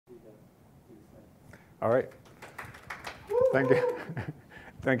All right. Thank you.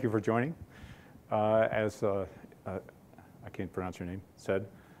 Thank you for joining. As I can't pronounce your name, said,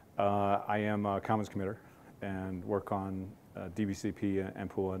 I am a Commons committer and work on DBCP and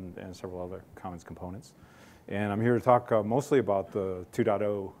Pool and several other Commons components. And I'm here to talk mostly about the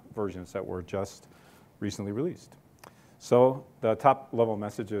 2.0 versions that were just recently released. So the top level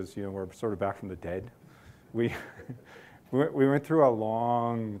message is, we're sort of back from the dead. We went through a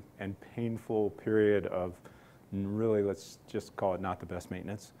long and painful period of really, let's just call it not the best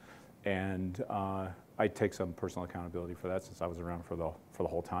maintenance. And I take some personal accountability for that since I was around for the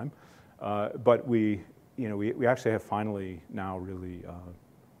whole time. But we actually have finally now really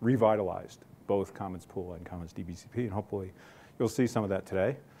revitalized both Commons Pool and Commons DBCP, and hopefully you'll see some of that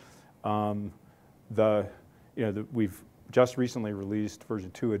today. We've just recently released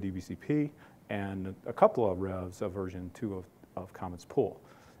version 2 of DBCP and a couple of revs of version 2 of Commons Pool.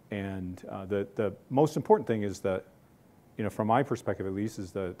 And the most important thing is that, from my perspective at least,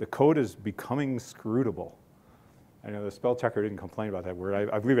 is the code is becoming scrutable. I know the spell checker didn't complain about that word.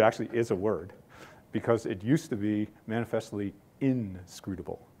 I believe it actually is a word, because it used to be manifestly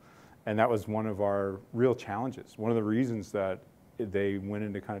inscrutable. And that was one of our real challenges. One of the reasons that they went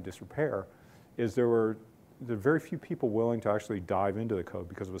into kind of disrepair is there were very few people willing to actually dive into the code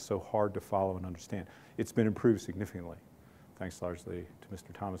because it was so hard to follow and understand. It's been improved significantly, thanks largely to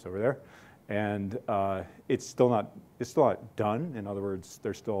Mr. Thomas over there. And it's still not done. In other words,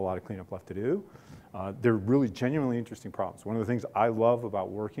 there's still a lot of cleanup left to do. They're really genuinely interesting problems. One of the things I love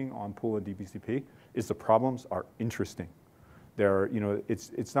about working on Pool and DBCP is the problems are interesting.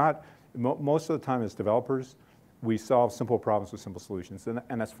 It's not, most of the time as developers, we solve simple problems with simple solutions,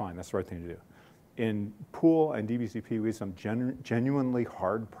 and that's fine, that's the right thing to do. In Pool and DBCP, we have some genuinely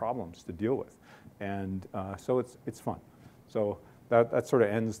hard problems to deal with, and so it's fun. So that sort of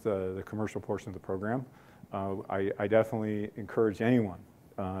ends the commercial portion of the program. I definitely encourage anyone,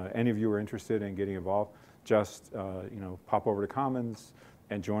 any of you who are interested in getting involved, just pop over to Commons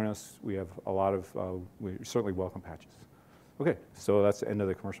and join us. We have a lot of, we certainly welcome patches. Okay, so that's the end of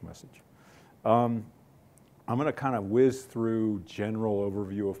the commercial message. I'm going to kind of whiz through general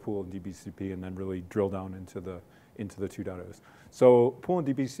overview of Pool and DBCP and then really drill down into the 2.0s. So Pool and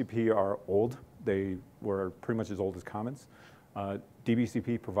DBCP are old. They were pretty much as old as Commons.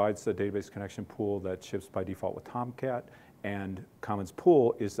 DBCP provides the database connection pool that ships by default with Tomcat, and Commons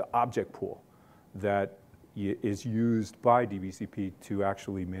Pool is the object pool that is used by DBCP to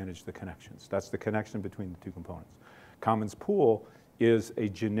actually manage the connections. That's the connection between the two components. Commons Pool is a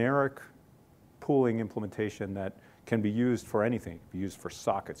generic pooling implementation that can be used for anything. It can be used for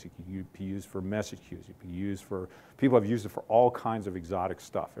sockets, it can be used for message queues, it can be used for, people have used it for all kinds of exotic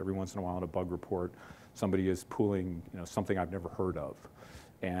stuff. Every once in a while in a bug report, somebody is pooling something I've never heard of.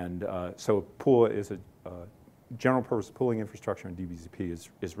 And so Pool is a general purpose pooling infrastructure, and DBCP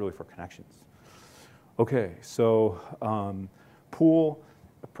is really for connections. Okay, so Pool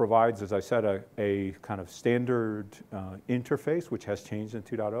provides, as I said, a kind of standard interface, which has changed in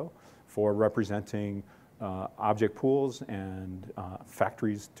 2.0 for representing object pools and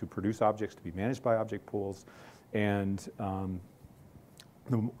factories to produce objects to be managed by object pools. And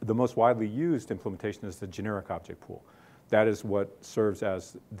the most widely used implementation is the generic object pool. That is what serves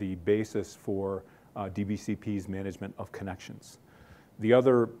as the basis for DBCP's management of connections. The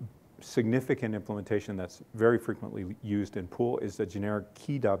other significant implementation that's very frequently used in Pool is the generic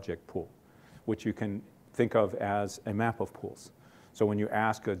keyed object pool, which you can think of as a map of pools. So when you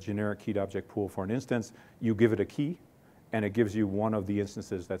ask a generic keyed object pool for an instance, you give it a key, and it gives you one of the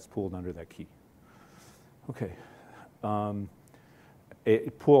instances that's pooled under that key. Okay.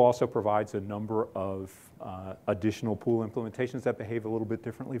 Pool also provides a number of additional pool implementations that behave a little bit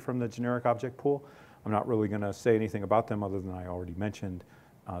differently from the generic object pool. I'm not really going to say anything about them other than I already mentioned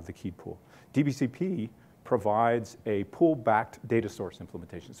the keyed pool. DBCP provides a pool-backed data source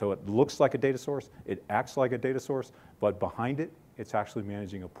implementation. So it looks like a data source, it acts like a data source, but behind it, it's actually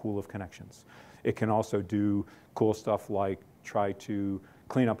managing a pool of connections. It can also do cool stuff like try to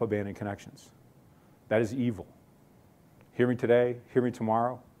clean up abandoned connections. That is evil. Hear me today, hear me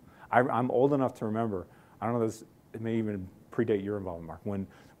tomorrow. I'm old enough to remember, I don't know, it may even predate your involvement, Mark,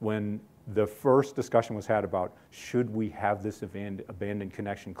 when the first discussion was had about should we have this abandoned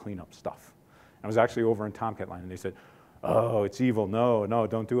connection cleanup stuff. I was actually over in Tomcat Line, and they said, oh, it's evil, no,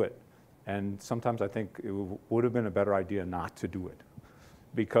 don't do it. And sometimes I think it would have been a better idea not to do it.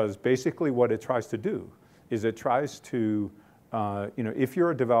 Because basically what it tries to do is it tries to, if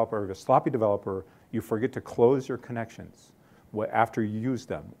you're a developer, a sloppy developer, you forget to close your connections after you use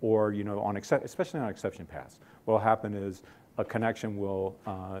them, or especially on exception paths. What will happen is a connection will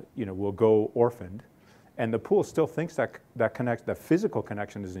go orphaned, And the pool still thinks that that physical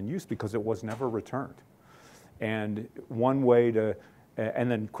connection is in use because it was never returned. And one way to, and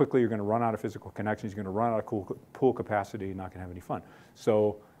then quickly you're going to run out of physical connections, you're going to run out of pool capacity, and not going to have any fun.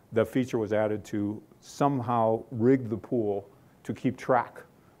 So the feature was added to somehow rig the pool to keep track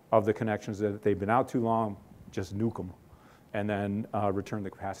of the connections that if they've been out too long, just nuke them, and then return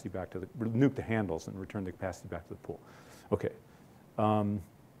the capacity back to nuke the handles and return the capacity back to the pool. Okay.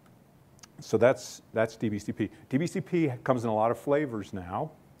 So that's DBCP. DBCP comes in a lot of flavors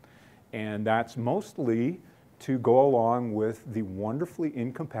now, and that's mostly to go along with the wonderfully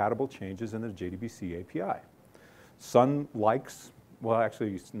incompatible changes in the JDBC API. Sun likes, well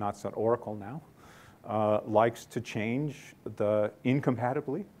actually it's not Sun, Oracle now, likes to change the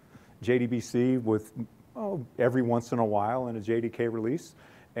incompatibly JDBC with every once in a while in a JDK release,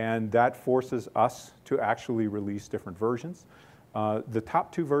 and that forces us to actually release different versions. The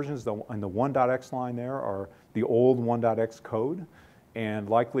top two versions in the 1.x line there are the old 1.x code, and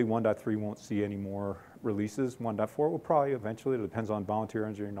likely 1.3 won't see any more releases. 1.4 will probably eventually, it depends on volunteer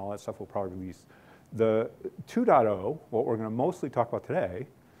engineering and all that stuff, will probably release. The 2.0, what we're going to mostly talk about today,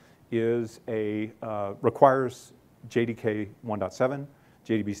 is requires JDK 1.7,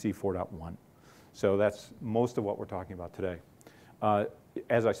 JDBC 4.1. So that's most of what we're talking about today.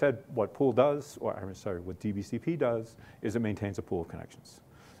 As I said, what pool does, or I'm sorry, what DBCP does is it maintains a pool of connections.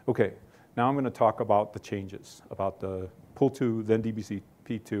 Okay, now I'm going to talk about the changes, about the pool 2, then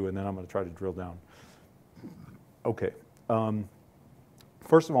DBCP2, and then I'm going to try to drill down. Okay,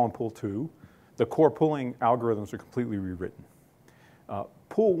 first of all, in pool 2, the core pooling algorithms are completely rewritten.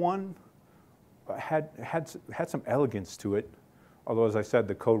 Pool 1 had some elegance to it, although as I said,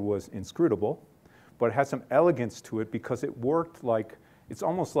 the code was inscrutable, but it had some elegance to it because it worked like, it's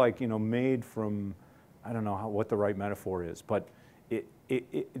almost like, made from, I don't know what the right metaphor is, but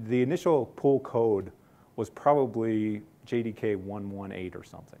the initial pool code was probably JDK 1.1.8 or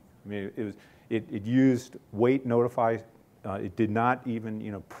something. I mean, it used wait notify. It did not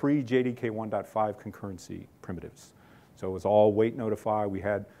even, pre-JDK 1.5 concurrency primitives. So it was all wait notify.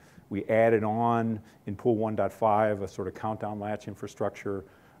 We added on in pool 1.5 a sort of countdown latch infrastructure.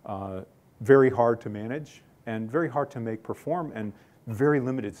 Very hard to manage and very hard to make perform, and very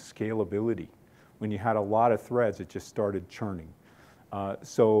limited scalability. When you had a lot of threads, it just started churning.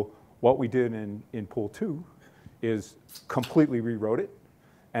 So what we did in pool 2 is completely rewrote it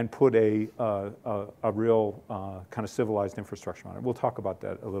and put a real kind of civilized infrastructure on it. We'll talk about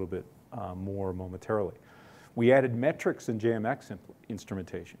that a little bit more momentarily. We added metrics and JMX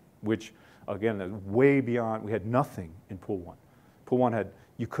instrumentation, which again, is way beyond, we had nothing in pool 1. Pool 1 had,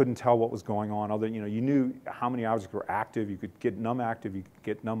 you couldn't tell what was going on. Other, you knew how many objects were active. You could get num active, you could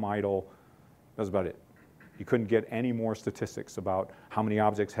get num idle. That was about it. You couldn't get any more statistics about how many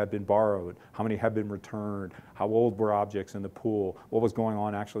objects had been borrowed, how many had been returned, how old were objects in the pool, what was going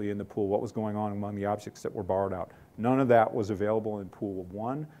on actually in the pool, what was going on among the objects that were borrowed out. None of that was available in pool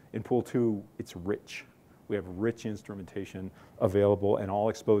 1. In pool 2, it's rich. We have rich instrumentation available and all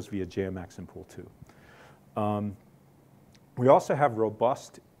exposed via JMX in pool 2. We also have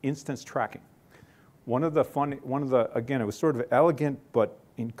robust instance tracking. Again, it was sort of elegant but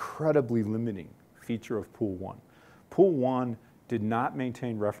incredibly limiting feature of pool 1. Pool 1 did not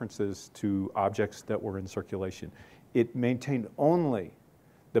maintain references to objects that were in circulation. It maintained only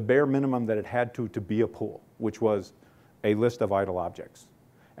the bare minimum that it had to be a pool, which was a list of idle objects.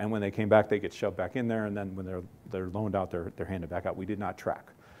 And when they came back, they get shoved back in there, and then when they're loaned out, they're handed back out. We did not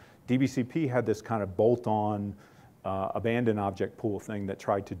track. DBCP had this kind of bolt-on abandoned object pool thing that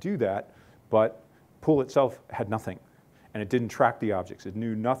tried to do that, but pool itself had nothing, and it didn't track the objects. It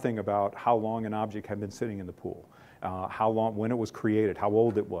knew nothing about how long an object had been sitting in the pool, how long, when it was created, how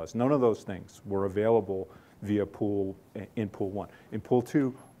old it was. None of those things were available via pool in pool 1. In pool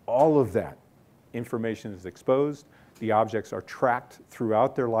 2, all of that information is exposed. The objects are tracked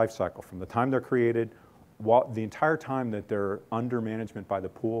throughout their life cycle, from the time they're created, the entire time that they're under management by the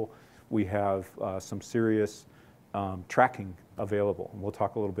pool. We have some serious tracking available, and we'll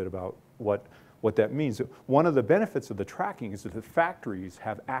talk a little bit about what that means. One of the benefits of the tracking is that the factories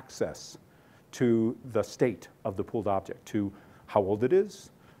have access to the state of the pooled object, to how old it is,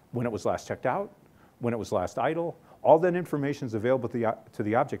 when it was last checked out, when it was last idle. All that information is available to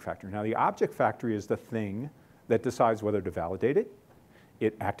the object factory. Now, the object factory is the thing that decides whether to validate it,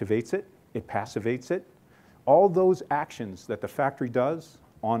 it activates it, it passivates it. All those actions that the factory does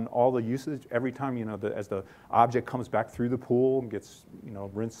on all the usage, every time, as the object comes back through the pool and gets,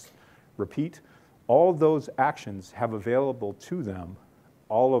 rinse, repeat, all those actions have available to them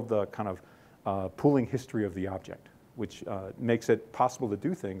all of the kind of pooling history of the object, which makes it possible to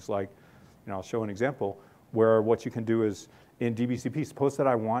do things like, I'll show an example. where what you can do is, in DBCP, suppose that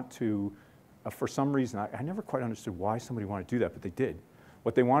I want to, for some reason, I never quite understood why somebody wanted to do that, but they did.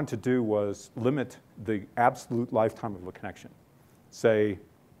 What they wanted to do was limit the absolute lifetime of a connection. Say,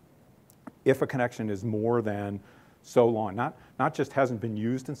 if a connection is more than so long, not just hasn't been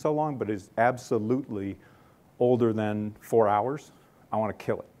used in so long, but is absolutely older than 4 hours, I want to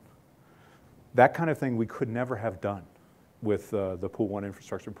kill it. That kind of thing we could never have done with the Pool 1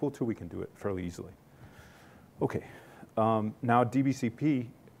 infrastructure. Pool 2, we can do it fairly easily. Okay, now DBCP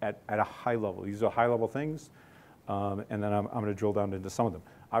at a high level. These are high-level things, and then I'm going to drill down into some of them.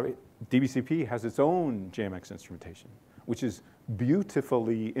 DBCP has its own JMX instrumentation, which is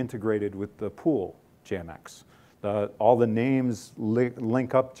beautifully integrated with the Pool JMX. All the names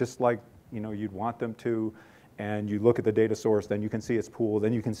link up just like you'd want them to, and you look at the data source, then you can see its pool,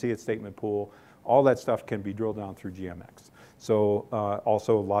 then you can see its statement pool. All that stuff can be drilled down through GMX. So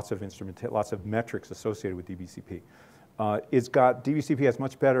also lots of metrics associated with DBCP. DBCP has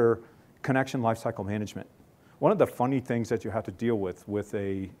much better connection lifecycle management. One of the funny things that you have to deal with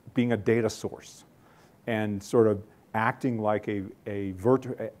being a data source and sort of acting like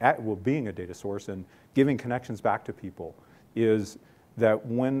being a data source and giving connections back to people is that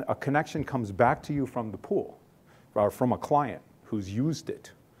when a connection comes back to you from the pool or from a client who's used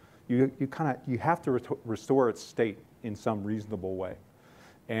it, you have to restore its state in some reasonable way.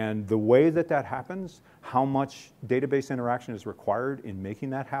 And the way that happens, how much database interaction is required in making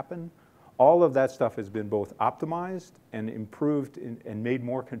that happen, all of that stuff has been both optimized and improved and made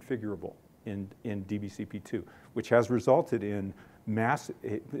more configurable in DBCP2, which has resulted in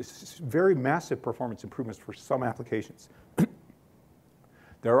very massive performance improvements for some applications.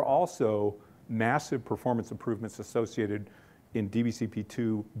 There are also massive performance improvements associated in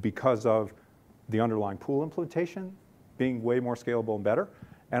DBCP2 because of the underlying pool implementation being way more scalable and better,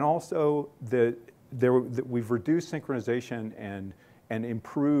 and also we've reduced synchronization and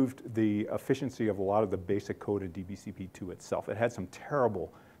improved the efficiency of a lot of the basic code in DBCP2 itself. It had some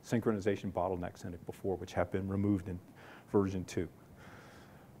terrible synchronization bottlenecks in it before, which have been removed in version 2.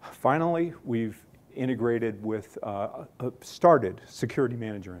 Finally, we've integrated with, started security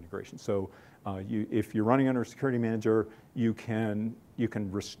manager integration. So if you're running under a security manager, you can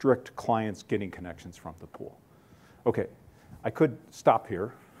restrict clients getting connections from the pool. Okay, I could stop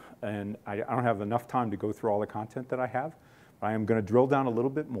here, and I don't have enough time to go through all the content that I have. I am going to drill down a little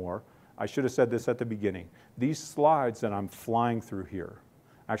bit more. I should have said this at the beginning. These slides that I'm flying through here,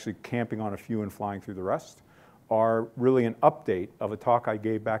 actually camping on a few and flying through the rest, are really an update of a talk I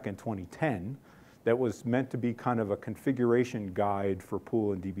gave back in 2010 that was meant to be kind of a configuration guide for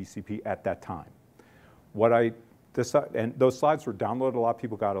Pool and DBCP at that time. And those slides were downloaded, a lot of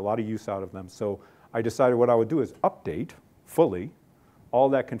people got a lot of use out of them, so I decided what I would do is update fully all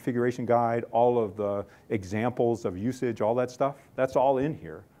that configuration guide, all of the examples of usage, all that stuff, that's all in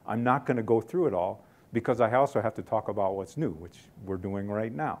here. I'm not going to go through it all because I also have to talk about what's new, which we're doing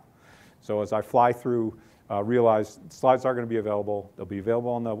right now. So as I fly through, realize slides are going to be available. They'll be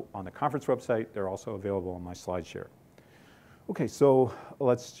available on the conference website. They're also available on my SlideShare. Okay, so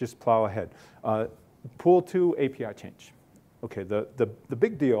let's just plow ahead. Pool 2 API change. Okay, the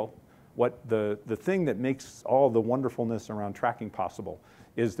big deal, the thing that makes all the wonderfulness around tracking possible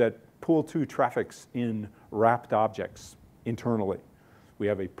is that Pool 2 traffics in wrapped objects internally. We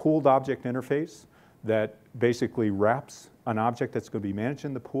have a pooled object interface that basically wraps an object that's going to be managed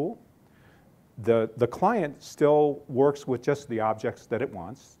in the pool. The client still works with just the objects that it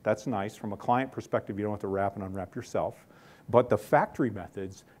wants. That's nice. From a client perspective, you don't have to wrap and unwrap yourself. But the factory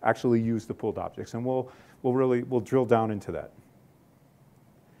methods actually use the pooled objects, and we'll drill down into that.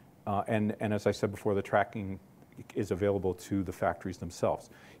 And as I said before, the tracking is available to the factories themselves.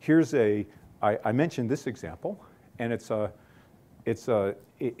 Here's I mentioned this example, and it's a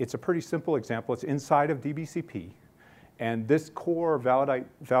pretty simple example. It's inside of DBCP. And this core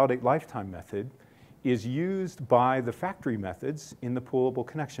validate lifetime method is used by the factory methods in the poolable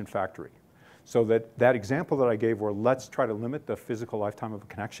connection factory. So that example that I gave where let's try to limit the physical lifetime of a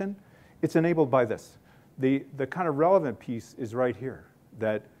connection, it's enabled by this. The kind of relevant piece is right here,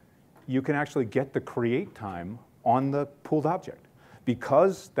 that you can actually get the create time on the pooled object.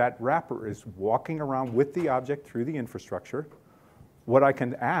 Because that wrapper is walking around with the object through the infrastructure, what I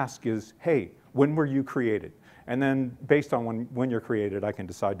can ask is, hey, when were you created? And then based on when you're created, I can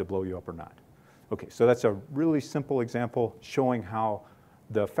decide to blow you up or not. Okay, so that's a really simple example showing how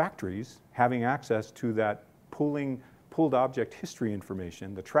the factories having access to that pooled object history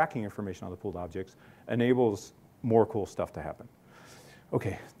information, the tracking information on the pooled objects, enables more cool stuff to happen.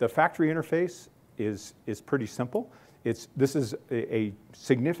 Okay, the factory interface is pretty simple. This is a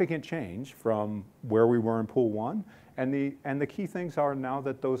significant change from where we were in pool 1. And the key things are now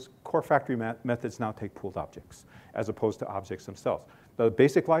that those core factory methods now take pooled objects as opposed to objects themselves. The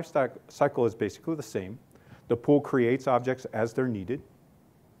basic life cycle is basically the same. The pool creates objects as they're needed.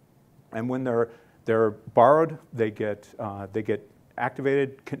 And when they're borrowed, they get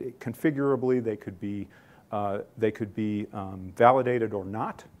activated configurably. They could be validated or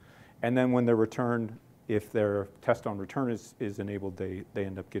not. And then when they're returned, if their test on return is enabled, they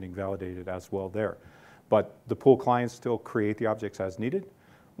end up getting validated as well there. But the pool clients still create the objects as needed.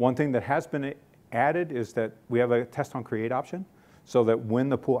 One thing that has been added is that we have a test on create option, so that when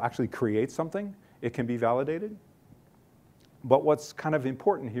the pool actually creates something, it can be validated. But what's kind of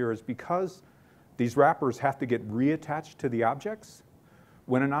important here is because these wrappers have to get reattached to the objects,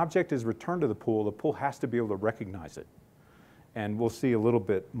 when an object is returned to the pool has to be able to recognize it. And we'll see a little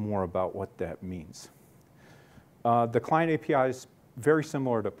bit more about what that means. The client API is very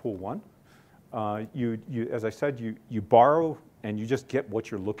similar to pool 1. As I said, you borrow and you just get what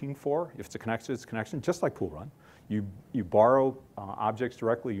you're looking for. If it's a connection, it's a connection, just like pool run. You borrow objects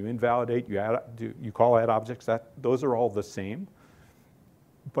directly, you invalidate, you call add objects. Those are all the same.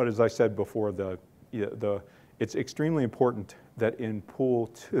 But as I said before, it's extremely important that in pool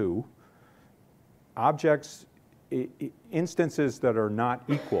 2, objects, instances that are not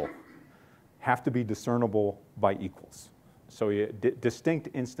equal have to be discernible by equals. So distinct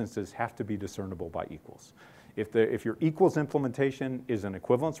instances have to be discernible by equals. If your equals implementation is an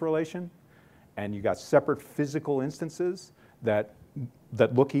equivalence relation, and you got separate physical instances that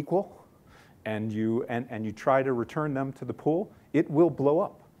look equal, and you try to return them to the pool, it will blow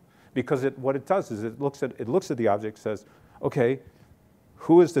up, because what it does is it looks at the object, says, okay,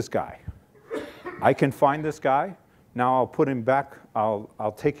 who is this guy? I can find this guy. Now I'll put him back.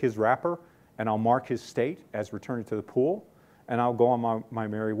 I'll take his wrapper and I'll mark his state as returning to the pool, and I'll go on my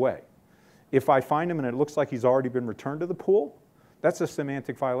merry way. If I find him and it looks like he's already been returned to the pool, that's a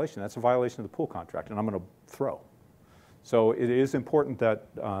semantic violation. That's a violation of the pool contract, and I'm going to throw. So it is important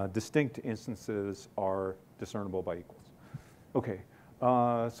that distinct instances are discernible by equals. Okay,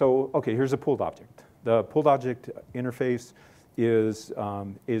 here's a pooled object. The pooled object interface is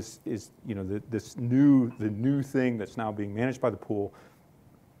the new thing that's now being managed by the pool.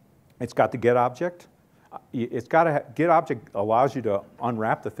 It's got the get object. Get object allows you to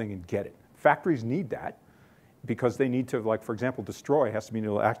unwrap the thing and get it. Factories need that because they need to, like, for example, destroy has to be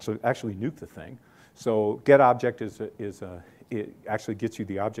able to actually nuke the thing. So get object it actually gets you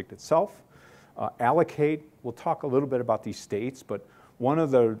the object itself. Allocate, we'll talk a little bit about these states, but one of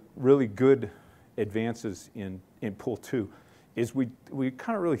the really good advances in pool 2 is we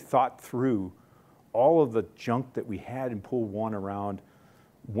kind of really thought through all of the junk that we had in pool 1 around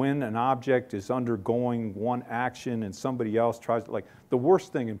when an object is undergoing one action and somebody else tries to, like, the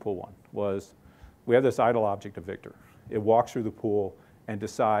worst thing in pool 1 was we have this idle object of Victor. It walks through the pool and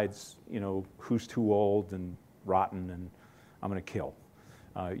decides, who's too old and rotten and I'm going to kill.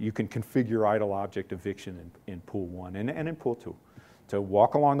 You can configure idle object eviction in pool 1 and in pool 2 to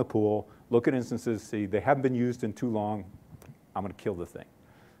walk along the pool, look at instances, see they haven't been used in too long, I'm going to kill the thing.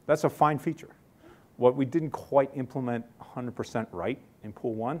 That's a fine feature. What we didn't quite implement 100% right in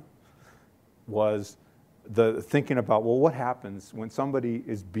pool 1 was the thinking about, well, what happens when somebody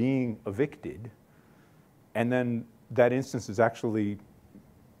is being evicted and then that instance is actually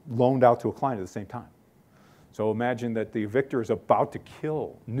loaned out to a client at the same time. So imagine that the evictor is about to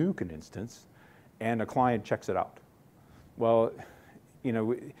nuke an instance and a client checks it out. Well, in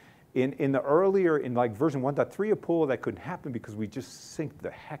the earlier, in like version 1.3 of pool, that couldn't happen because we just synced the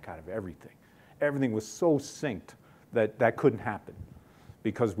heck out of everything. Everything was so synced that couldn't happen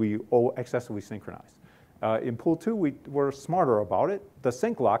because we excessively synchronized. In pool 2, we were smarter about it. The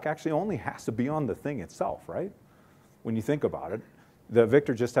sync lock actually only has to be on the thing itself, right? When you think about it, the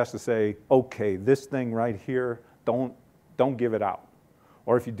evictor just has to say, okay, this thing right here, don't give it out.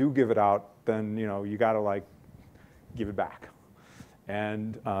 Or if you do give it out, then you got to give it back.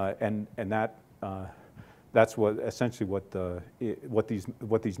 And that's essentially what these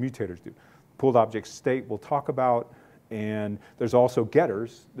mutators do. Pooled object state we'll talk about, and there's also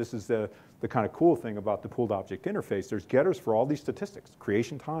getters. This is the kind of cool thing about the pooled object interface. There's getters for all these statistics: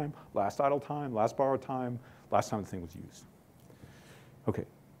 creation time, last idle time, last borrowed time, last time the thing was used. Okay.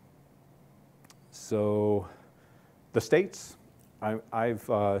 So the states, I'm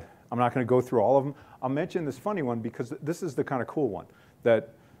not going to go through all of them. I'll mention this funny one because this is the kind of cool one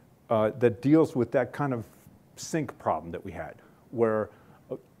that deals with that kind of sync problem that we had, where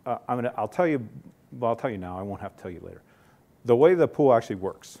I'll tell you now. I won't have to tell you later. The way the pool actually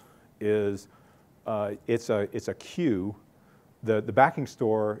works is it's a queue. The backing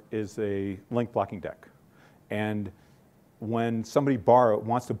store is a link blocking deck. And when somebody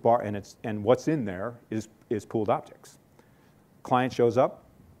wants to borrow, and what's in there is pooled objects. Client shows up,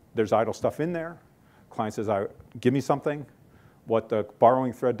 there's idle stuff in there. Client says, give me something. What the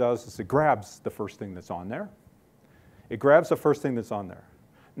borrowing thread does is it grabs the first thing that's on there. It grabs the first thing that's on there.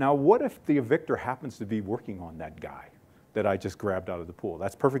 Now, what if the evictor happens to be working on that guy that I just grabbed out of the pool?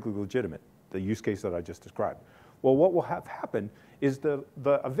 That's perfectly legitimate, the use case that I just described. Well, what will have happen is the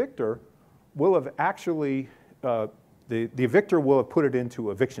evictor will have actually, the evictor will have put it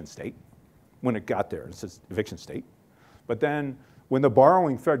into eviction state when it got there. It says eviction state. But then when the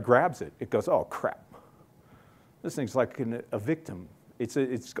borrowing thread grabs it, it goes, oh, crap. This thing's like a victim. It's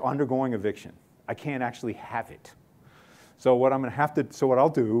undergoing eviction. I can't actually have it. So what I'm going to have to, so what I'll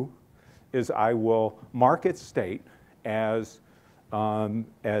do is I will mark its state as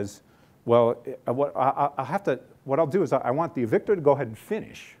well. What I'll do is I want the evictor to go ahead and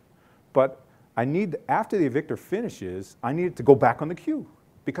finish, but I need, after the evictor finishes, I need it to go back on the queue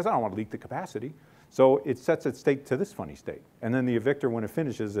because I don't want to leak the capacity. So it sets its state to this funny state. And then the evictor, when it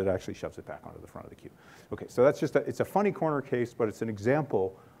finishes, it actually shoves it back onto the front of the queue. Okay, so that's just, it's a funny corner case, but it's an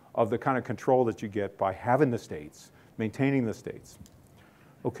example of the kind of control that you get by having the states, maintaining the states.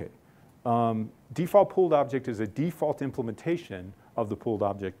 Okay, default pooled object is a default implementation of the pooled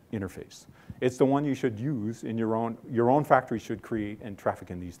object interface. It's the one you should use in your own factory should create and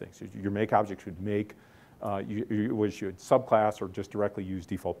traffic in these things. Your make object should make, you should subclass or just directly use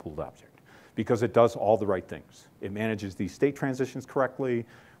default pooled object because it does all the right things. It manages these state transitions correctly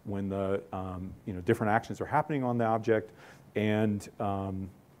when the different actions are happening on the object, and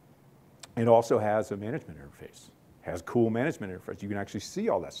it also has a management interface. Has cool management interface. You can actually see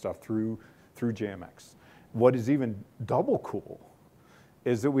all that stuff through JMX. What is even double cool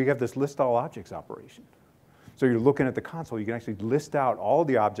is that we have this list all objects operation. So you're looking at the console, you can actually list out all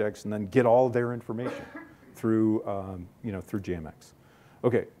the objects and then get all their information through through JMX.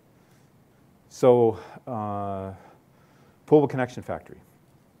 Okay, so Poolable Connection Factory.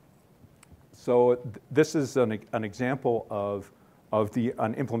 So this is an example of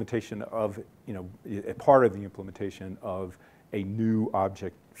an implementation of, a part of the implementation of a new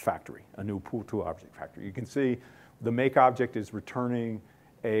object factory, a new pool tool object factory. You can see the make object is returning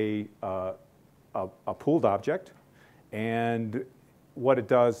a pooled object, and what it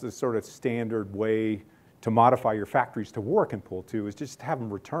does, the sort of standard way to modify your factories to work in Pool 2 is just have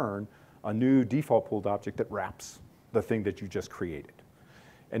them return a new default pooled object that wraps the thing that you just created.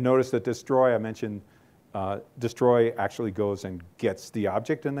 And notice that destroy, I mentioned, destroy actually goes and gets the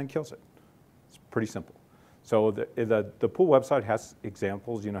object and then kills it. It's pretty simple. So the pool website has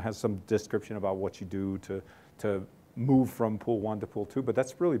examples, has some description about what you do to move from pool 1 to pool 2, but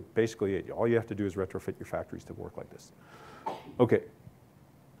that's really basically it. All you have to do is retrofit your factories to work like this. Okay,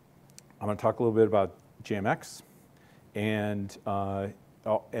 I'm going to talk a little bit about JMX, and I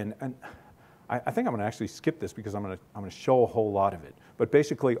think I'm going to actually skip this because I'm going to show a whole lot of it. But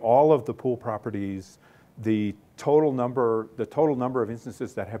basically, all of the pool properties, the total number of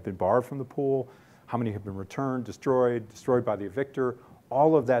instances that have been borrowed from the pool, how many have been returned, destroyed by the evictor,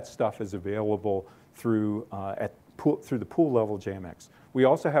 all of that stuff is available through the pool level JMX. We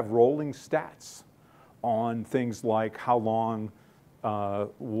also have rolling stats on things like how long,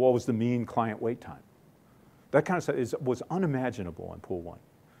 what was the mean client wait time. That kind of stuff was unimaginable in Pool 1.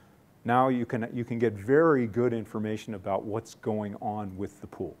 Now you can get very good information about what's going on with the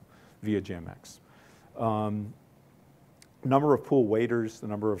pool via JMX. Number of pool waiters, the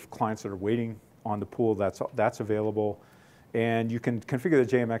number of clients that are waiting on the pool, that's available. And you can configure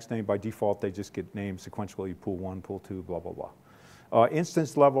the JMX name by default. They just get named sequentially, Pool 1, Pool 2, blah, blah, blah.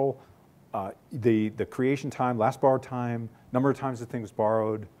 Instance level, the creation time, last borrowed time, number of times the thing was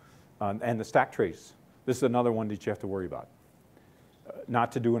borrowed, and the stack trace. This is another one that you have to worry about.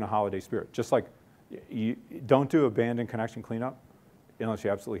 Not to do in a holiday spirit. Just like you don't do abandoned connection cleanup unless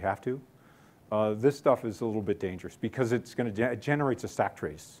you absolutely have to. This stuff is a little bit dangerous because it's going to it generates a stack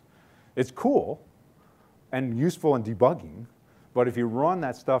trace. It's cool and useful in debugging, but if you run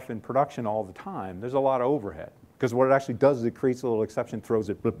that stuff in production all the time, there's a lot of overhead. Because what it actually does is it creates a little exception, throws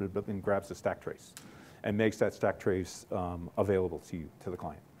it, blip, blip, blip, and grabs the stack trace and makes that stack trace available to you, to the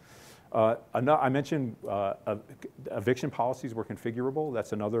client. I mentioned eviction policies were configurable.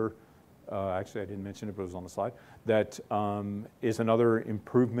 That's another, actually I didn't mention it, but it was on the slide. That is another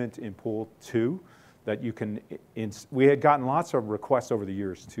improvement in Pool 2 that you can, we had gotten lots of requests over the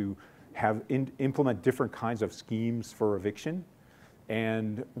years to implement different kinds of schemes for eviction.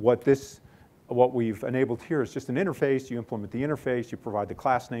 And what this what we've enabled here is just an interface. You implement the interface, you provide the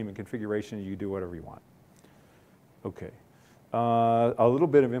class name and configuration, and you do whatever you want. Okay. A little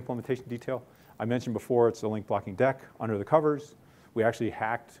bit of implementation detail. I mentioned before it's a link blocking deck. Under the covers, we actually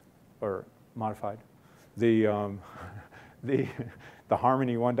hacked or modified the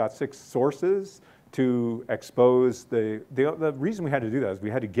Harmony 1.6 sources to expose the reason we had to do that is we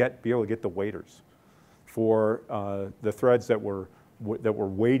had to be able to get the waiters for the threads that were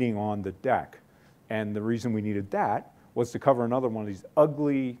waiting on the deck. And the reason we needed that was to cover another one of these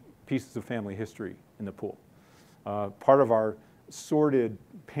ugly pieces of family history in the pool. Part of our sordid,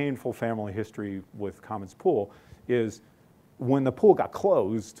 painful family history with Commons Pool is when the pool got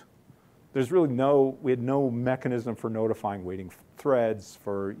closed, there's really we had no mechanism for notifying waiting threads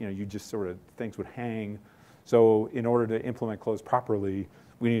for, you just sort of, things would hang. So in order to implement close properly,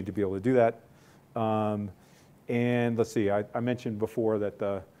 we needed to be able to do that. And let's see, I mentioned before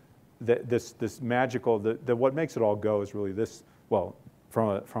that this magical, what makes it all go is really this, well,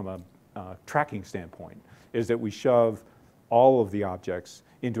 from a tracking standpoint, is that we shove all of the objects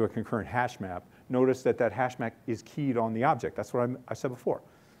into a concurrent hash map. Notice that hash map is keyed on the object. That's what I said before.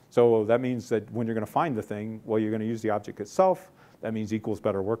 So that means that when you're going to find the thing, well, you're going to use the object itself. That means equals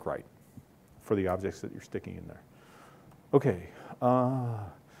better work right for the objects that you're sticking in there. Okay,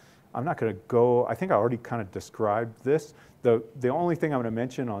 I'm not going to go, I think I already kind of described this. The only thing I'm going to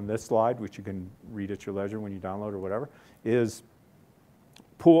mention on this slide, which you can read at your leisure when you download or whatever, is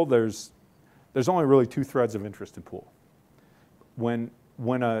pool. There's only really two threads of interest in pool. When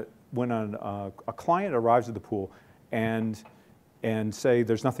a client arrives at the pool and say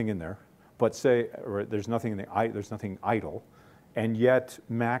there's nothing in there, but say or there's nothing idle, and yet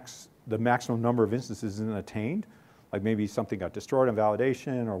the maximum number of instances isn't attained, like maybe something got destroyed on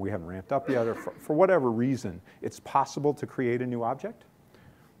validation or we haven't ramped up yet, or for whatever reason, it's possible to create a new object.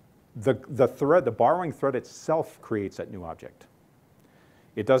 The borrowing thread itself creates that new object.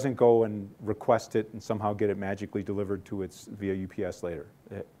 It doesn't go and request it and somehow get it magically delivered to its via UPS later.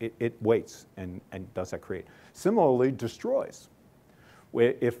 It waits and does that create. Similarly, destroys.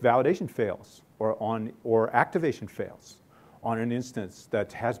 If validation fails or activation fails on an instance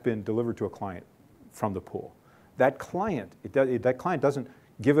that has been delivered to a client from the pool, that client doesn't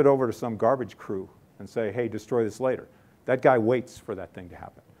give it over to some garbage crew and say, hey, destroy this later. That guy waits for that thing to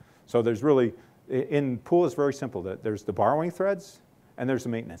happen. So there's really, in pool it's very simple. There's the borrowing threads and there's the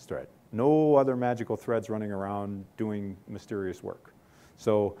maintenance thread. No other magical threads running around doing mysterious work.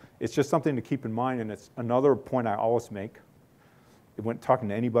 So it's just something to keep in mind, and it's another point I always make when talking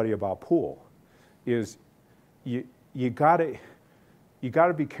to anybody about pool, is you gotta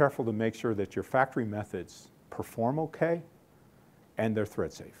be careful to make sure that your factory methods perform okay and they're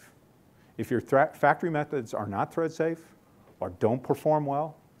thread safe. If your factory methods are not thread safe or don't perform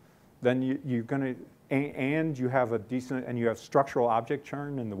well, then you're gonna, and you have you have structural object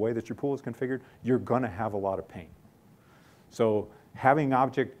churn in the way that your pool is configured, you're gonna have a lot of pain. So having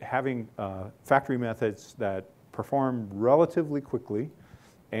factory methods that perform relatively quickly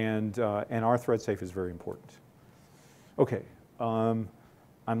and are thread safe is very important. Okay, I'm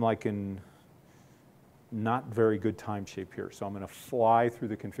like in not very good time shape here, so I'm going to fly through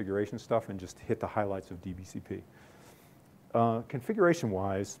the configuration stuff and just hit the highlights of DBCP.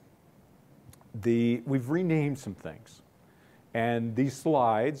 Configuration-wise, we've renamed some things, and these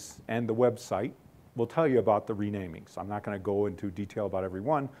slides and the website will tell you about the renaming. So I'm not going to go into detail about every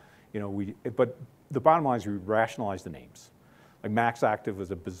one, but the bottom line is we rationalize the names. Like Max Active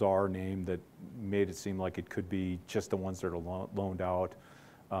was a bizarre name that made it seem like it could be just the ones that are loaned out.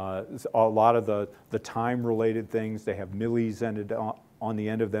 A lot of the time-related things, they have millis ended on the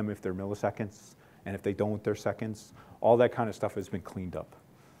end of them if they're milliseconds, and if they don't, they're seconds. All that kind of stuff has been cleaned up.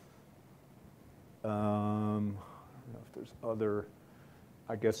 I don't know if there's other,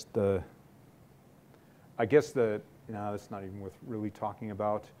 I guess that's not even worth really talking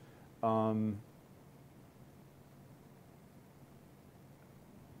about.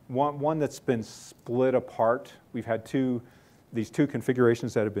 One that's been split apart, we've had these two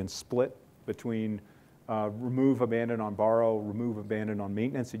configurations that have been split between remove abandon on borrow, remove abandon on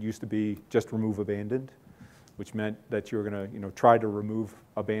maintenance. It used to be just remove abandoned, which meant that you were going to try to remove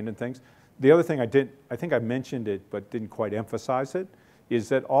abandoned things. The other thing I think I mentioned it but didn't quite emphasize it, is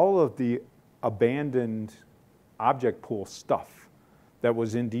that all of the abandoned object pool stuff that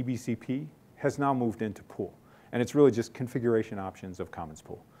was in DBCP has now moved into pool. And it's really just configuration options of Commons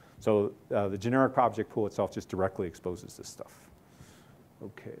Pool. So the generic object pool itself just directly exposes this stuff.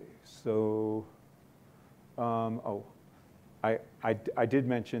 Okay, so, I did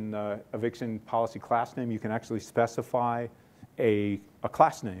mention eviction policy class name. You can actually specify a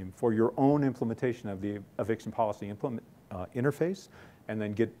class name for your own implementation of the eviction policy interface, and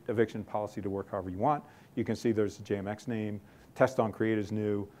then get eviction policy to work however you want. You can see there's a JMX name. Test on create is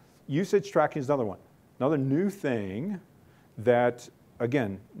new. Usage tracking is another one. Another new thing that,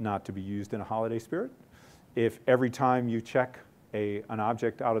 again, not to be used in a holiday spirit. If every time you check an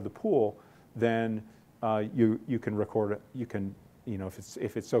object out of the pool, then you can record it. You can,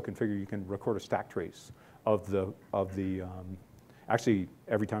 if it's so configured, you can record a stack trace of the actually,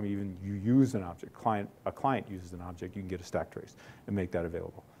 every time you use an object, a client uses an object, you can get a stack trace and make that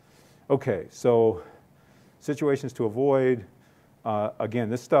available. Okay, so situations to avoid. Again,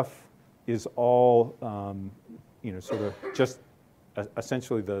 this stuff is all sort of just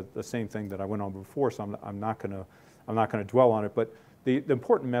essentially the same thing that I went on before. So I'm not going to dwell on it. But the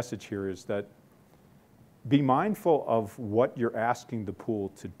important message here is that be mindful of what you're asking the pool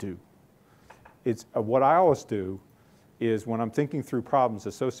to do. It's what I always do is when I'm thinking through problems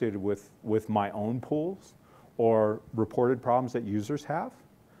associated with my own pools or reported problems that users have,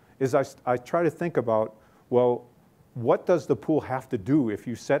 is I try to think about, well, what does the pool have to do if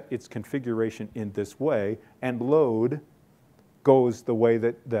you set its configuration in this way and load goes the way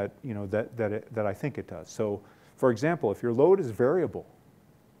that I think it does. So, for example, if your load is variable,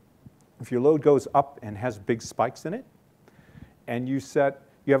 if your load goes up and has big spikes in it, and you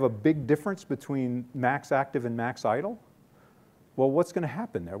have a big difference between max active and max idle, well, what's going to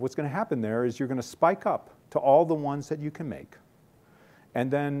happen there? What's going to happen there is you're going to spike up to all the ones that you can make. And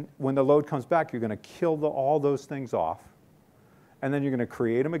then when the load comes back, you're going to kill all those things off. And then you're going to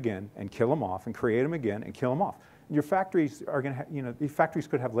create them again and kill them off and create them again and kill them off. Your factories are going to these factories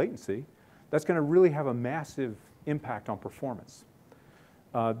could have latency. That's going to really have a massive impact on performance.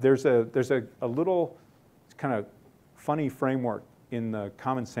 There's a little kind of funny framework in the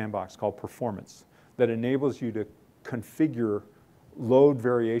Common Sandbox called performance that enables you to configure load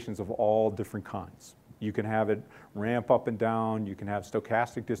variations of all different kinds. You can have it ramp up and down. You can have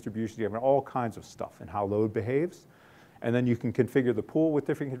stochastic distributions. You have all kinds of stuff and how load behaves. And then you can configure the pool with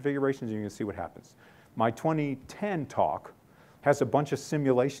different configurations, and you can see what happens. My 2010 talk has a bunch of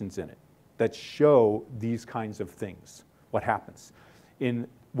simulations in it that show these kinds of things, what happens.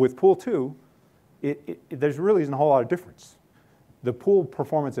 With Pool 2, there really isn't a whole lot of difference. The pool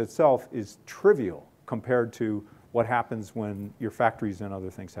performance itself is trivial compared to what happens when your factories and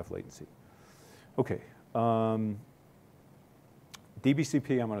other things have latency. Okay,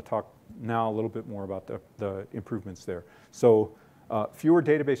 DBCP, I'm going to talk now a little bit more about the improvements there. So fewer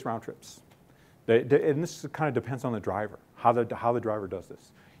database round trips. And this kind of depends on the driver, how the driver does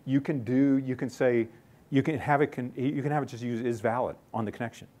this. You can have it just use is valid on the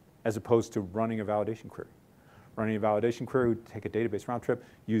connection as opposed to running a validation query. Running a validation query would take a database round trip,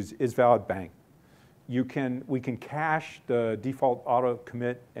 use is valid, bang. We can cache the default auto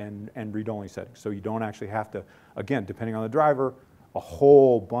commit and read-only settings. So you don't actually have to, again, depending on the driver, a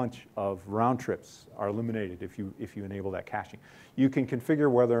whole bunch of round trips are eliminated if you enable that caching. You can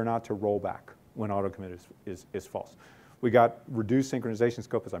configure whether or not to roll back when auto commit is false. We got reduced synchronization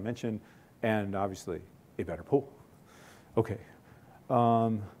scope, as I mentioned, and obviously a better pool. Okay,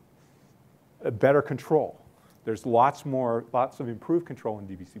 a better control. There's lots of improved control in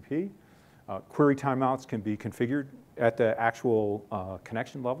DBCP. Query timeouts can be configured at the actual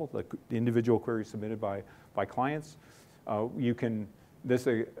connection level, the individual queries submitted by clients. This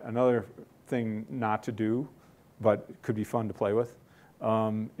is another thing not to do, but could be fun to play with,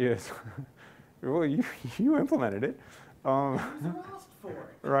 is, well, you implemented it.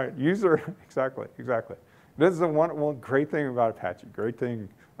 Right, exactly. This is the one great thing about Apache, great thing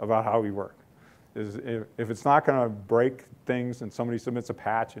about how we work. Is if it's not going to break things and somebody submits a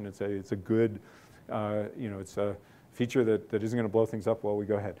patch and it's a good, it's a feature that isn't going to blow things up, well, we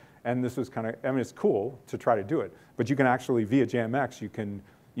go ahead. And this was kind of, it's cool to try to do it, but you can actually, via JMX,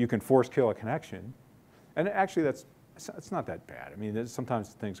 you can force kill a connection. And actually, it's not that bad. Sometimes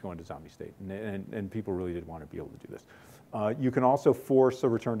things go into zombie state, and people really did want to be able to do this. You can also force a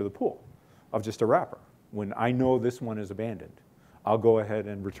return to the pool of just a wrapper. When I know this one is abandoned, I'll go ahead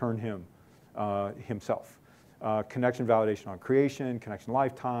and return him himself. Connection validation on creation, connection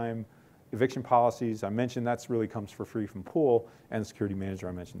lifetime, eviction policies. I mentioned that really comes for free from pool, and security manager,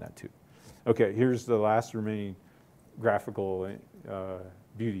 I mentioned that too. Okay, here's the last remaining graphical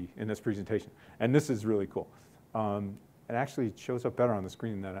beauty in this presentation. And this is really cool. It actually shows up better on the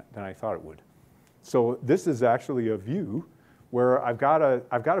screen than I thought it would. So this is actually a view where I've got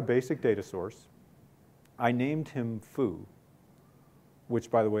a basic data source. I named him Foo,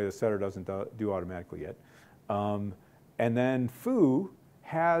 which, by the way, the setter doesn't do automatically yet. And then Foo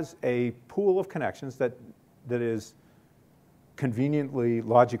has a pool of connections that is conveniently,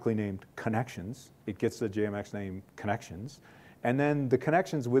 logically named connections. It gets the JMX name connections. And then the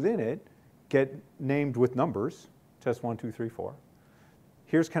connections within it get named with numbers, test 1, 2, 3, 4.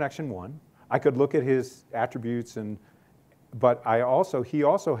 Here's connection 1. I could look at his attributes, but he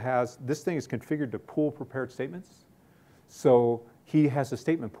also has, this thing is configured to pool prepared statements. So he has a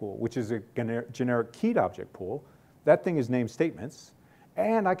statement pool, which is a generic keyed object pool. That thing is named statements.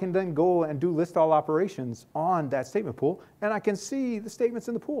 And I can then go and do list all operations on that statement pool, and I can see the statements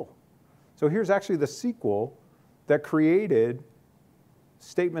in the pool. So here's actually the SQL that created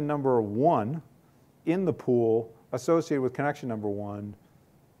statement number 1 in the pool associated with connection number 1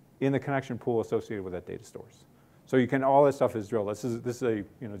 in the connection pool associated with that data source. So you can, all this stuff is drilled. This is a,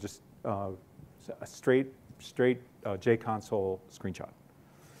 just a straight JConsole screenshot.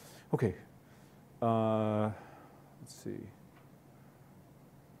 Okay, let's see.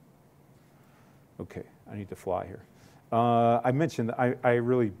 Okay, I need to fly here. I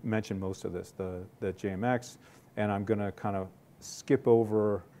really mentioned most of this, the JMX, and I'm gonna kind of skip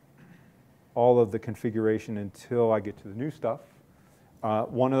over all of the configuration until I get to the new stuff.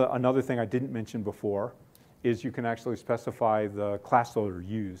 Another thing I didn't mention before is you can actually specify the class loader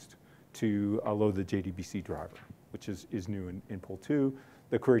used to load the JDBC driver, which is new in Pool 2.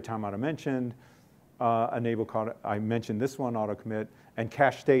 The query timeout I mentioned, I mentioned this one, auto commit, and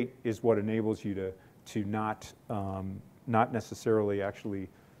cache state is what enables you to not necessarily actually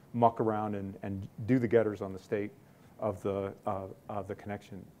muck around and do the getters on the state of the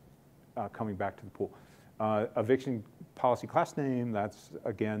connection coming back to the pool. Eviction policy class name, that's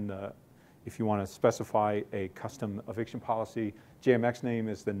again, if you want to specify a custom eviction policy. JMX name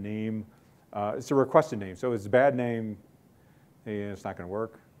is the name, it's a requested name, so it's a bad name, it's not going to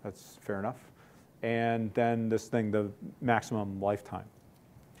work, that's fair enough. And then this thing, the maximum lifetime.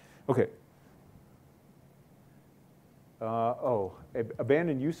 Okay.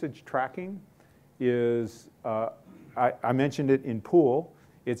 Abandoned usage tracking is, I mentioned it in pool.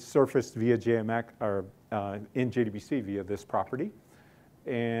 It's surfaced via JMX, or in JDBC via this property.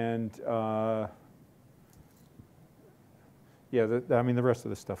 And yeah, the rest of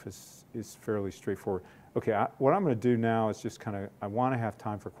the stuff is fairly straightforward. Okay, what I'm going to do now is just kind of, I want to have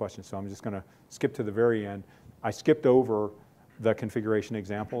time for questions, so I'm just going to skip to the very end. I skipped over the configuration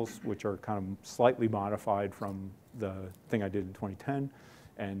examples, which are kind of slightly modified from the thing I did in 2010,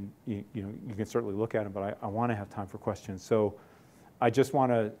 and you can certainly look at them, but I want to have time for questions. So I just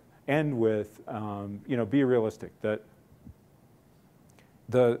want to end with, be realistic, that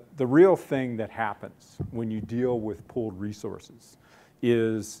the real thing that happens when you deal with pooled resources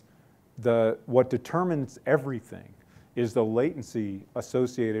is what determines everything is the latency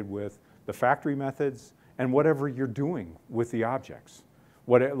associated with the factory methods and whatever you're doing with the objects.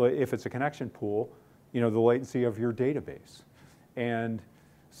 If it's a connection pool, the latency of your database. And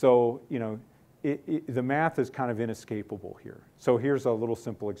so, the math is kind of inescapable here. So here's a little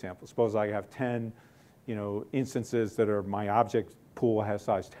simple example. Suppose I have 10, instances that are, my object pool has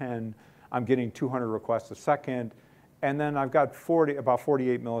size 10. I'm getting 200 requests a second. And then I've got about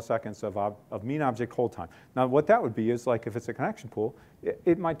 48 milliseconds of mean object hold time. Now what that would be is, like, if it's a connection pool,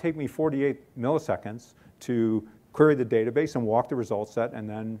 it might take me 48 milliseconds to query the database and walk the result set and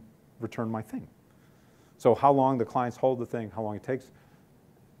then return my thing. So how long the clients hold the thing, how long it takes.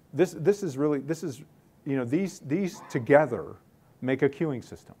 These together make a queuing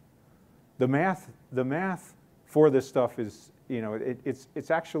system. The math for this stuff is,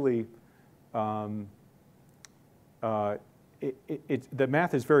 it's actually, the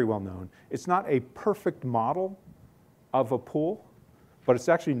math is very well known. It's not a perfect model of a pool, but it's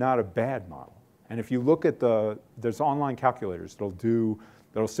actually not a bad model. And if you look at there's online calculators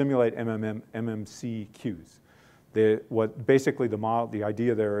that'll simulate MMC queues. Basically the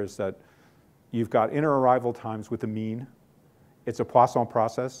idea there is that you've got inner arrival times with a mean. It's a Poisson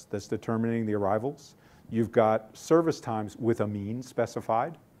process that's determining the arrivals. You've got service times with a mean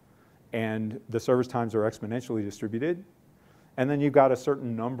specified, and the service times are exponentially distributed. And then you've got a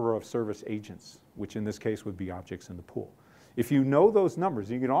certain number of service agents, which in this case would be objects in the pool. If you know those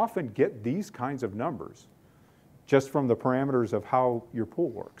numbers, you can often get these kinds of numbers just from the parameters of how your pool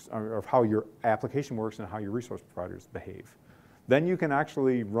works, or of how your application works and how your resource providers behave. Then you can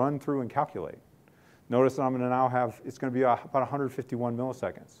actually run through and calculate. Notice that I'm going to now have, it's going to be about 151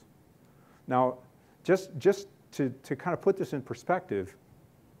 milliseconds. Now, just to kind of put this in perspective,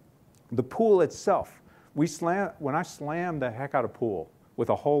 the pool itself, when I slam the heck out of pool with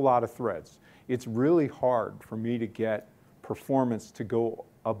a whole lot of threads, it's really hard for me to get performance to go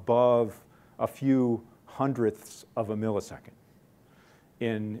above a few hundredths of a millisecond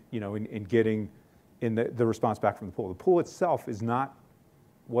in getting in the response back from the pool. The pool itself is not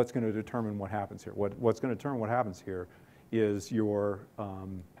what's going to determine what happens here. What's going to determine what happens here is your,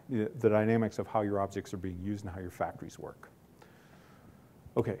 the dynamics of how your objects are being used and how your factories work.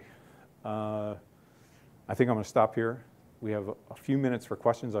 Okay, I think I'm going to stop here. We have a few minutes for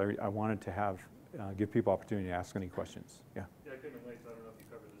questions. I wanted to have give people opportunity to ask any questions. Yeah. Yeah, I came in late, so I don't know if you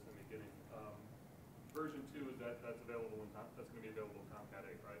covered this in the beginning. Version 2 is that's available in that's going to be available in Tomcat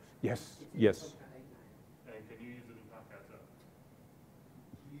 8, right? Yes. Yes. And can you use it in Tomcat 7?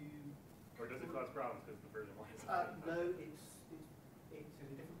 Or does it cause problems because the version 1 is? No, it's in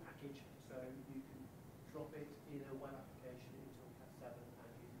a different package, so you can drop it in a web application in Tomcat 7 and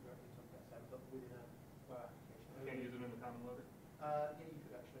use it directly in Tomcat 7, but within a web application. Can you use it in the common loader? Yeah, you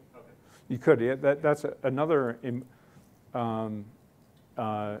could actually. Okay. You could. Yeah, that's another. Just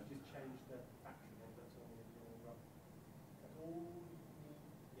change the factory name. That's all in your. That's all you need.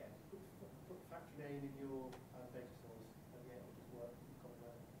 Yeah, put the factory name in your data source, and yeah, it'll just work. You've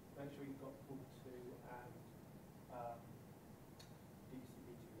got make sure you've got pool 2 and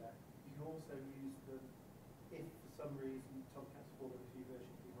DBCP 2 there. You can also use them if for some reason Tomcat's fallen a few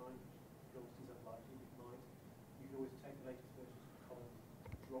versions behind, which obviously is unlikely, it might. You can always take the latest versions of Common,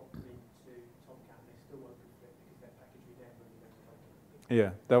 drop them into Tomcat, and they still won't conflict because their package rename when you go to Tomcat.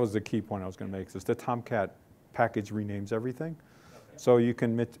 Yeah, that was the key point I was going to make. Is the Tomcat package renames everything, Okay. so you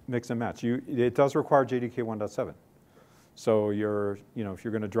can mix and match. It does require JDK 1.7. So if you're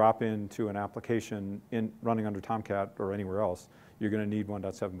going to drop into an application running under Tomcat or anywhere else, you're going to need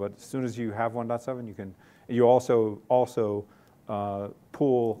 1.7. But as soon as you have 1.7, you can. You also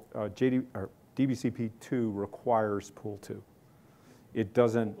pool DBCP 2 requires pool 2. It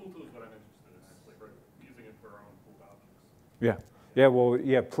doesn't. Pool 2 is what I'm interested in, actually, for using it for our own pooled objects. Yeah. Yeah. Well.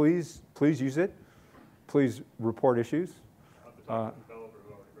 Yeah. Please use it. Please report issues. I'll have to talk to the developer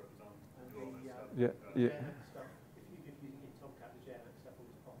who already wrote his own. Do all this stuff. Yeah. Yeah. JMX stuff, if you're using it in Tomcat, the JMX stuff will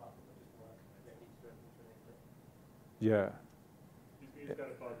just pop up and it'll just work. You don't need to do anything to enable it. Yeah. He's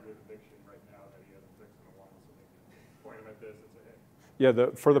got a bug with eviction right now that he hasn't fixed in a while, so maybe point him at this and say, hey.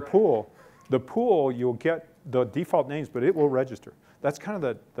 Yeah. For the pool, you'll get the default names, but it will register. That's kind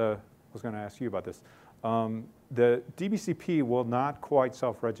of I was going to ask you about this. The DBCP will not quite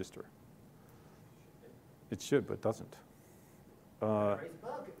self-register. It should, but doesn't. Raise a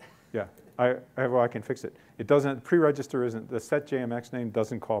bug. Yeah, I can fix it. It doesn't, pre-register isn't, the set JMX name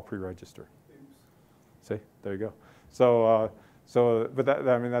doesn't call pre-register. See, there you go. But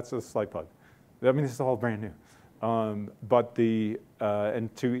I mean, that's a slight bug. I mean, this is all brand new. But in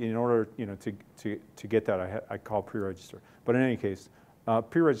order, to get that, I call pre-register. But in any case,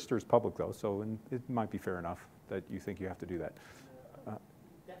 pre-register is public though, so it might be fair enough that you think you have to do that.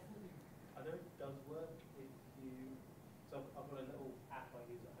 Definitely, I know it does work if you, so I've got a little app I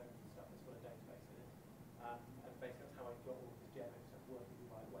use at home and stuff that's got a database in it. And basically that's how I got all of the JMX stuff working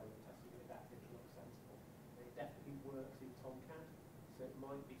the right way and testing it that it looks sensible. And it definitely works in Tomcat, so it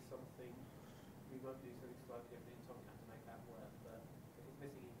might be something, we might do something slightly different in Tomcat to make that work, but if it's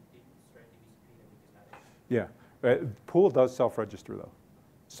missing in straight DBCP, then we can add it. Yeah, pool does self-register though.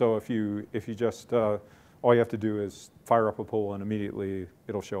 So if you just all you have to do is fire up a pool and immediately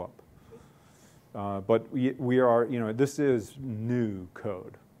it'll show up. But we are, this is new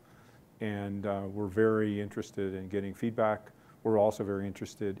code, and we're very interested in getting feedback. We're also very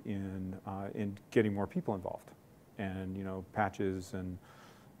interested in getting more people involved, and patches and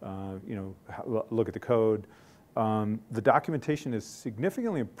look at the code. The documentation is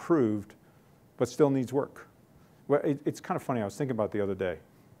significantly improved, but still needs work. Well, it's kind of funny. I was thinking about the other day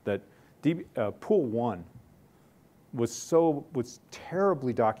that Pool 1 was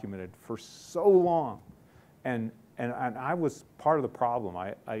terribly documented for so long, and I was part of the problem.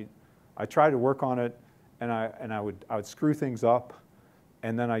 I tried to work on it, and I would screw things up,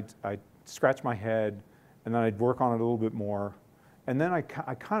 and then I'd scratch my head, and then I'd work on it a little bit more, and then I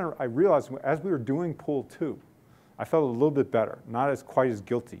realized as we were doing Pool 2, I felt a little bit better, not quite as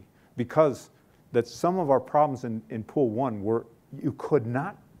guilty, because that some of our problems in Pool 1 were you could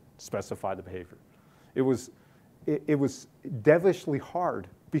not specify the behavior. It was devilishly hard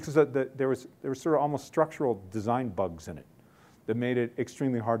because there was sort of almost structural design bugs in it that made it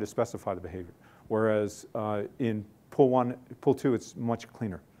extremely hard to specify the behavior. Whereas in Pool 2, it's much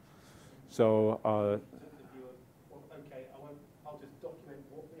cleaner. So. Okay, I'll just document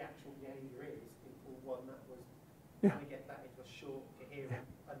what the actual behavior is in Pool 1. That was Yeah. trying to get that into a short, coherent,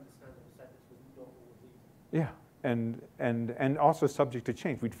 understandable sentence was not always easy. Yeah, and also subject to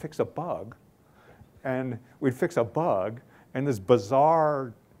change. We'd fix a bug, and this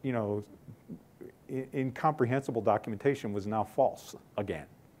bizarre, incomprehensible documentation was now false again.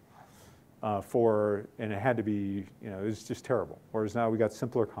 and it had to be, it was just terrible. Whereas now we got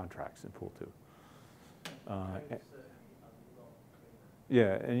simpler contracts in Pool 2.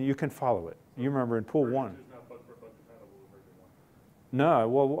 Yeah, and you can follow it. You remember in Pool 1. Version 2 is not bug for bug compatible with version 1. No,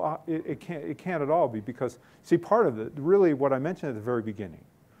 well, it can't at all be because, see, part of it, really what I mentioned at the very beginning,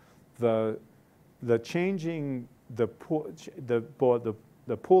 the changing the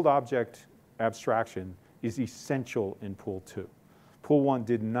pooled object abstraction is essential in Pool 2. Pool 1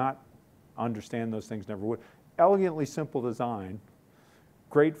 did not understand those things, never would. Elegantly simple design,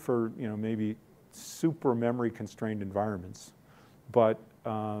 great for maybe super memory constrained environments, but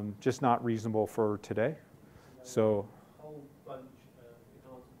just not reasonable for today. So. A whole bunch of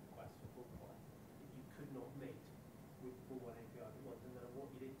enhancement requests for Pool 1 that you could not meet with Pool 1 API, but no matter what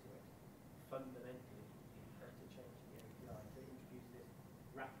you did to it, fundamentally you had to change the API to introduce this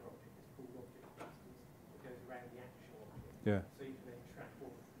wrapper object, this pooled object, for instance, that goes around the actual object. Yeah. So you can then track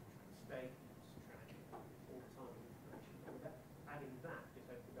all the statements, track all the time information. And with that, adding that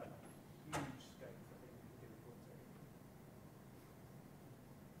just opened up a huge scope for things you can do with Pool 2.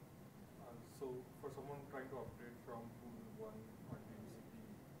 So for someone trying to upgrade from Pool 1 on DBCP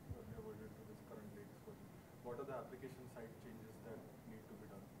earlier version to this current latest version, what are the application side changes that need to be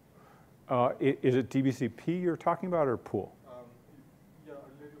done? Is it DBCP you're talking about or Pool? Yeah,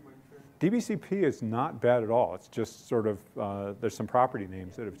 earlier you mentioned. DBCP is not bad at all. It's just sort of, there's some property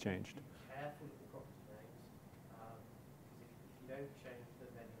names that have changed. Be careful of the property names, because if you don't change them,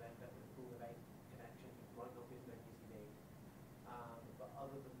 then you end up with a pool of 8 connections, which might not be as many as you need. But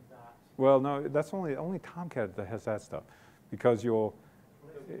other than that, Well, no, that's only Tomcat that has that stuff, because you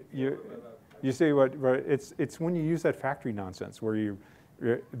see what it's when you use that factory nonsense where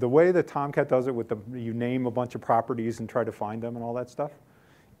the way that Tomcat does it with you name a bunch of properties and try to find them and all that stuff.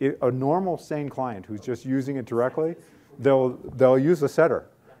 A normal sane client who's just using it directly, they'll use a setter,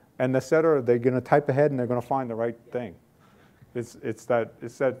 and the setter they're going to type ahead and they're going to find the right thing. It's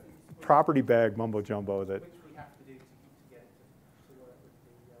that property bag mumbo jumbo that. which we have to do to get it to work with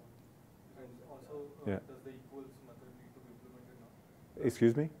the. And also, Yeah. does the equals method need to be implemented now?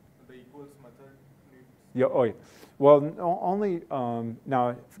 Excuse me? The equals method needs. Yeah. Oh, yeah. Well, only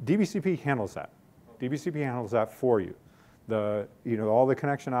now DBCP handles that. DBCP handles that for you. All the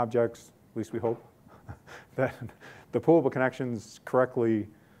connection objects, at least we hope, that the poolable connections correctly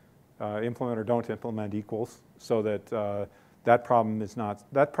implement or don't implement equals, so that that problem is not,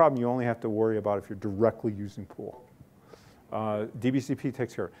 that problem you only have to worry about if you're directly using pool. DBCP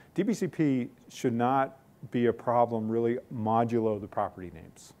takes care of it. DBCP should not be a problem really modulo the property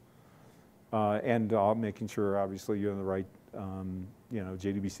names. And making sure obviously you're in the right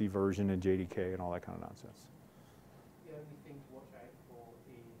JDBC version and JDK and all that kind of nonsense. The only thing to watch out for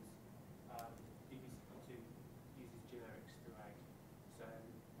is DBCP2 uses generics throughout. So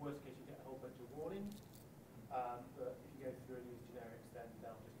worst case you get a whole bunch of warnings, but if you go through and use generics, then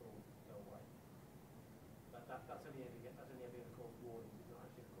they'll just all go away. That's only ever going to cause warnings. It's not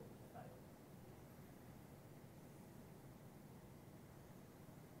actually going to cause them to fail.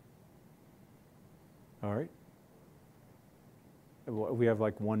 All right. We have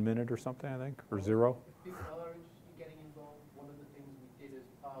like 1 minute or something, I think, or 0. If people are interested in getting involved, one of the things we did as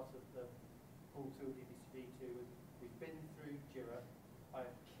part of the Pool 2 DBCP2 was we've been through Jira. I've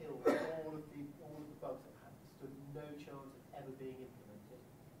killed all of the bugs that have stood no chance of ever being implemented.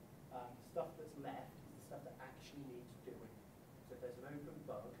 The stuff that's left is the stuff that actually needs doing. So if there's an open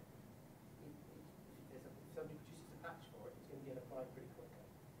bug, if somebody produces a patch for it, it's going to get applied pretty quickly.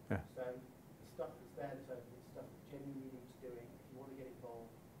 Yeah. So the stuff that's there that's open is stuff that genuinely needs doing. If you want to get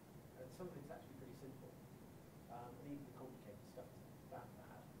involved, and some of it's actually pretty simple, and even the complicated stuff is bad.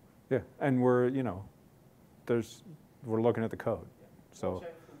 Yeah, and we're looking at the code. Yeah. So.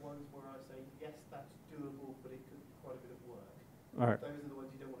 Watch out for ones where I say yes, that's doable, but it could be quite a bit of work. All right. Those are the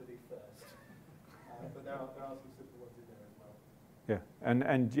ones you don't want to do first. But there are some simple ones in there as well. Yeah,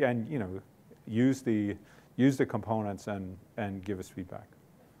 and use the components and give us feedback.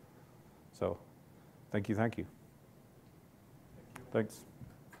 So, thank you. Thanks.